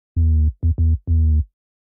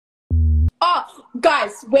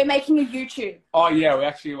Guys, we're making a YouTube. Oh yeah,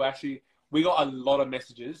 we got a lot of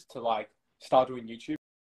messages to like start doing YouTube.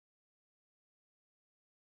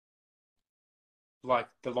 Like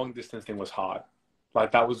the long distance thing was hard.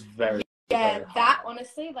 Like that was very very that hard.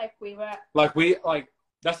 honestly, like we were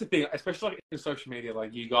that's the thing, especially like in social media,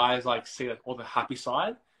 like you guys like see like all the happy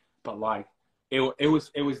side, but like it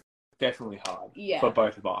was definitely hard for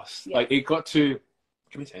both of us. Yeah. Like it got to,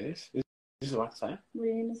 can we say this? Is this what I say? What are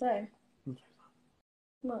you gonna say?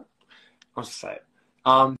 What? I'll just say it.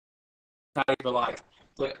 But like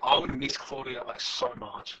I would miss Claudia like so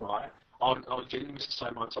much, right? I would genuinely miss her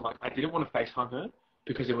so much. So like I didn't want to FaceTime her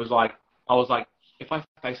because it was like I was like, if I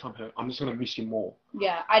FaceTime her, I'm just gonna miss you more.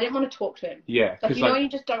 Yeah, I didn't want to talk to him. Yeah, like you know when you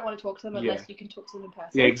just don't want to talk to them unless you can talk to them in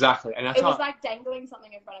person. Yeah, exactly. And that's it was like dangling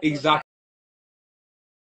something in front of you. Exactly.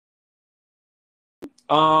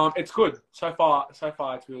 It's good so far. So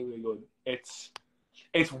far, it's really, really good.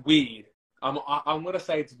 It's weird. I'm gonna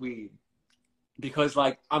say it's weird because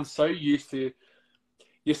like I'm so used to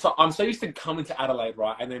coming to Adelaide,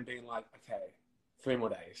 right, and then being like, okay, 3 more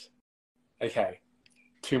days, okay,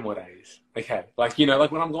 2 more days, okay, like you know,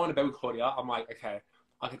 like when I'm going to bed with Claudia, I'm like, okay,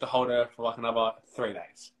 I get to hold her for like another 3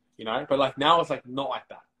 days, you know, but like now it's like not like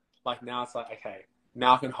that. Like now it's like, okay,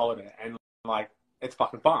 now I can hold her and like it's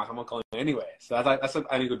fucking fine. I'm not going anywhere, so that's like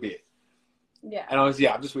only good bit. Yeah. And I'm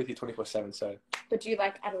just with you 24/7. So. But do you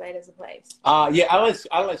like Adelaide as a place? Yeah,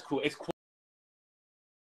 Adelaide's cool. It's cool.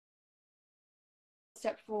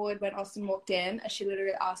 Stepped forward when Austen walked in, and she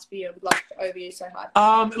literally asked for you and would like over you so hard.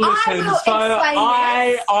 Listen,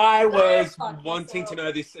 I was wanting to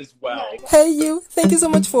know this as well. Hey you, thank you so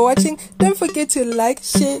much for watching. Don't forget to like,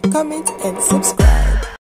 share, comment and subscribe.